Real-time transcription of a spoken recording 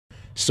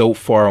so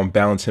far on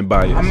Balancing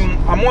Bias.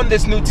 I'm on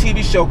this new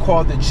TV show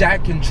called The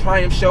Jack and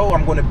Triumph Show.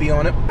 I'm going to be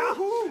on it.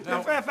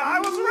 If I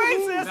was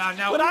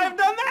racist, would I have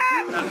done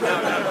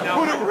that?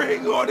 No. Put a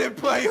ring on it,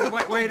 player.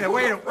 Wait a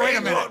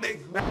minute.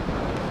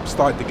 I'm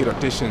starting to get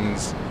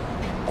auditions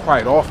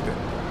quite often.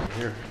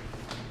 Here.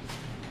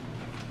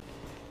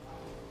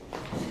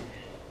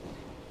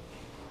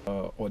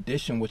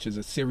 Audition, which is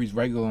a series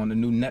regular on the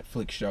new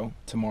Netflix show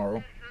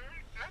tomorrow.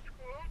 That's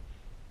cool.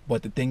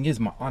 But the thing is,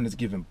 my aunt is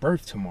giving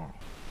birth tomorrow.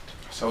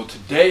 So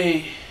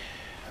today,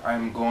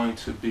 I'm going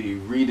to be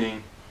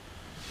reading.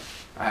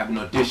 I have an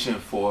audition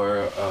for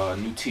a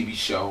new TV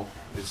show.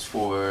 It's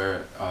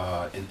for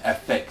an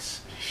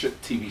FX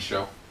TV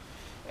show.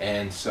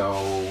 And so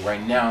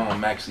right now,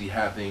 I'm actually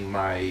having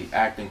my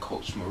acting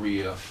coach,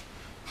 Maria,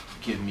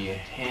 give me a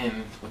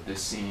hand with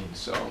this scene.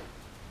 So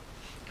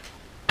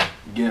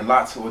I'm getting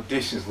lots of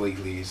auditions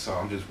lately, so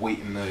I'm just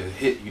waiting to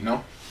hit, you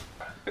know?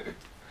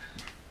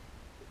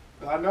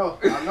 I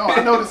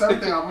notice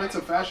everything. I'm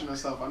into fashion and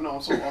stuff. I know,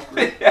 I'm so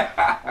awkward.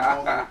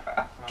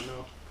 I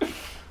know.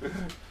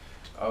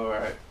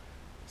 Alright.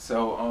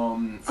 So,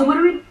 So what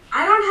do we...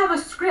 I don't have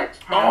a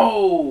script, Pat.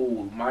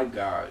 Oh, my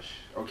gosh.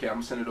 Okay, I'm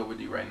gonna send it over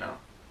to you right now.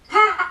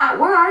 Pat,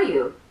 where are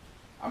you?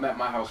 I'm at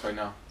my house right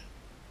now.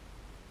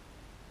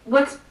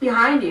 What's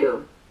behind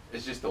you?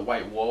 It's just the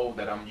white wall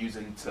that I'm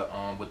using to,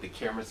 with the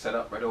camera set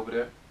up right over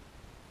there.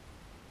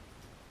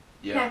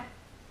 Yeah. Okay.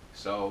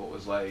 So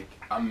it's like,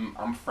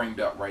 I'm framed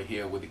up right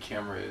here where the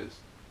camera is.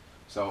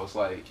 So it's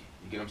like,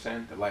 you get what I'm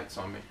saying? The light's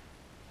on me.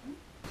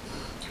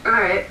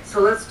 Alright,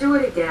 so let's do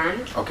it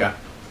again. Okay.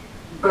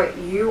 But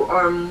you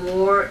are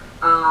more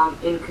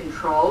in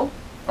control.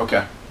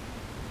 Okay.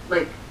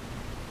 Like,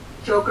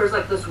 jokers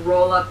like this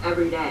roll up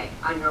every day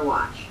on your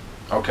watch.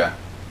 Okay.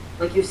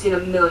 Like you've seen a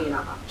million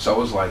of them.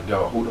 So it's like,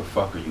 yo, who the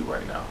fuck are you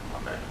right now,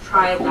 my man?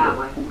 Try like, it that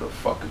way. Who the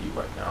fuck are you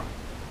right now?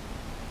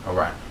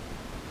 Alright.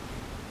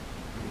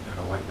 We got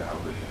a white guy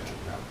over here. We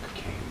got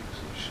cocaine and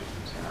some shit.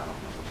 And I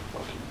don't know what the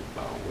fuck he's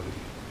about. What do you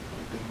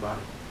think about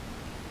it?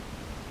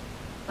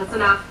 That's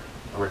enough.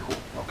 Alright, cool.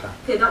 Okay.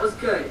 Okay, that was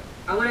good.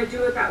 I want to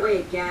do it that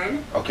way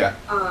again. Okay.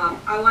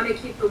 I want to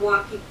keep the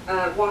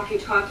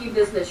walkie-talkie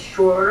business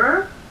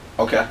shorter.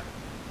 Okay.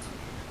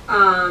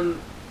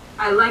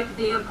 I like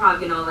the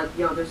improv, you know, like,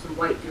 yo, there's some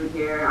white dude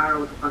here, I don't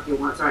know what the fuck he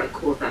wants. Alright,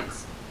 cool,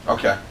 thanks.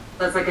 Okay.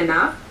 That's like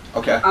enough?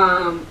 Okay.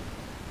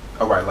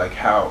 Alright, like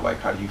how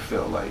do you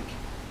feel like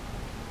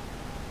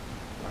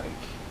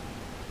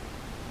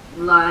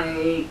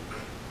do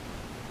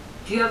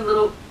you have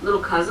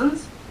little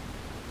cousins?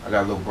 I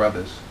got little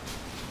brothers.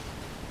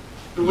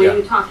 The way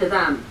you talk to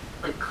them,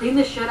 like, clean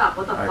this shit up,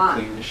 what the fuck?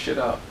 Clean this shit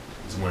up.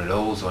 Is one of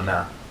those or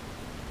not?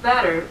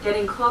 Better,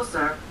 getting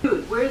closer.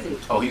 Dude, where is he?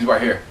 Oh, he's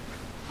right here.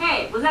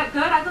 Hey, was that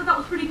good? I thought that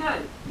was pretty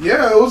good.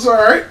 Yeah, it was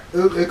alright.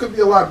 It could be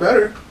a lot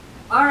better.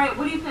 Alright,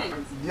 what do you think?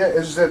 Yeah,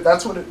 it's just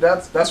that's what it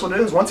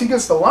is. Once he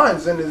gets the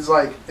lines, then it's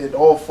like it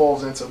all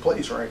falls into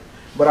place, right?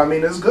 But I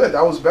mean, it's good.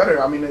 That was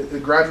better. I mean,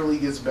 it gradually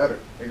gets better.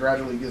 It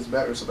gradually gets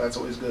better, so that's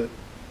always good.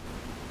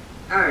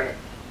 Alright,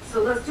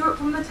 so let's do it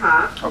from the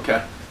top.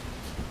 Okay.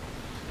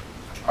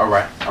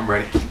 Alright, I'm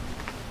ready.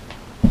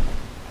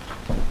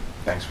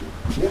 Thanks, bro.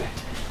 Yeah.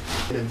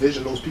 And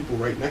envision those people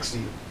right next to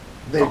you.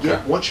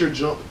 Then once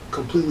you're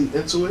completely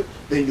into it,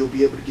 then you'll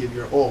be able to give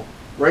your all.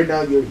 Right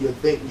now, you're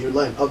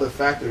letting other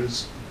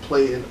factors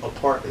play a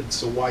part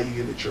into why you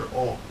give it your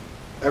all.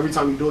 Every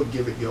time you do it,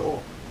 give it your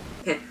all.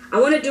 Okay,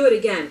 I want to do it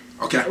again.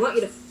 Okay. I want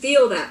you to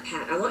feel that,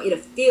 Pat. I want you to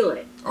feel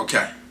it.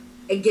 Okay.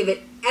 And give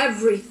it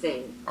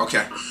everything.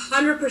 Okay.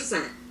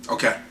 100%.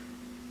 Okay.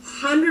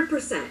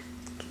 100%.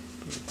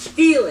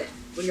 Feel it.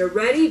 When you're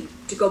ready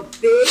to go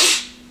big,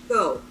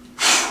 go.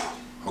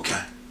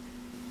 Okay.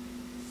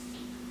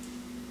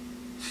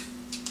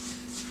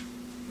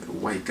 The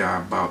white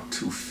guy about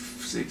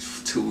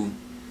 2'6",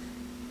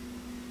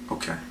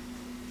 Okay.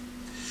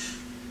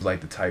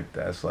 Like the type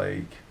that's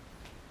like,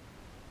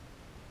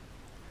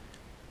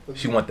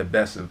 she want the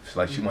best of,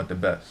 like she want the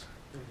best.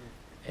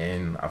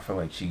 And I feel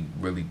like she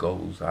really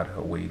goes out of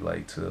her way,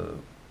 like,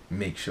 to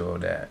make sure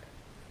that,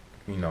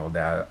 you know,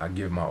 that I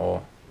give my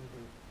all.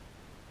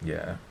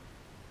 Yeah.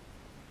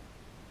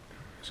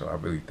 So I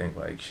really think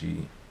like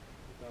she.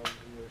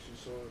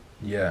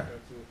 Yeah.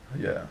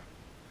 Yeah.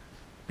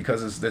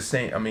 Because it's the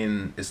same. I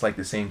mean, it's like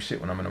the same shit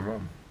when I'm in a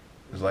room.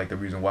 It's like the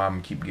reason why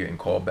I'm keep getting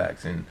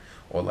callbacks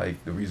or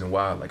like the reason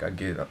why like I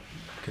get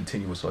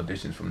continuous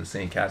auditions from the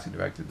same casting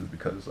directors is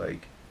because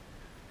like,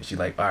 she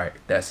like, all right,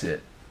 that's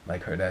it.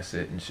 Like her, that's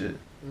it and shit.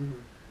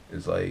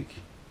 It's like.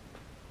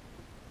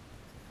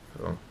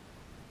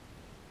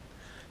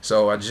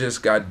 So I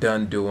just got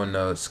done doing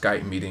a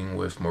Skype meeting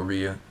with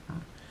Maria,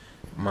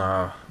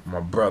 my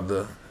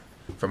brother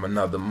from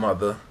another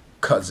mother,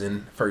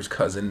 first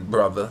cousin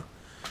brother,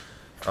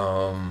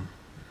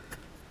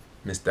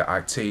 Mr.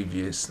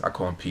 Octavius. I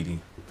call him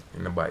Petey.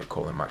 Ain't nobody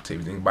call him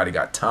Octavius. Anybody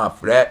got time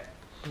for that?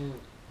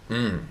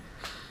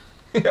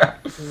 Yeah.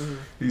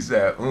 He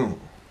said,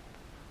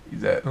 He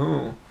said,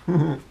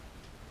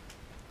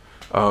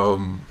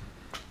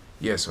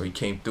 yeah, so he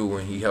came through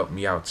and he helped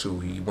me out too.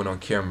 He went on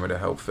camera to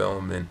help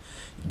film and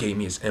gave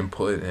me his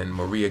input, and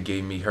Maria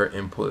gave me her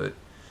input,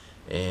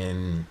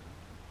 and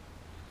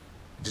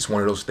just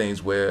one of those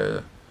things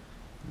where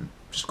I'm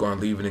just going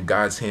to leave it in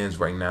God's hands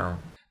right now.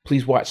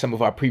 Please watch some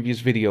of our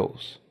previous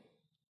videos.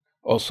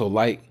 Also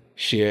like,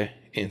 share,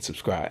 and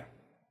subscribe.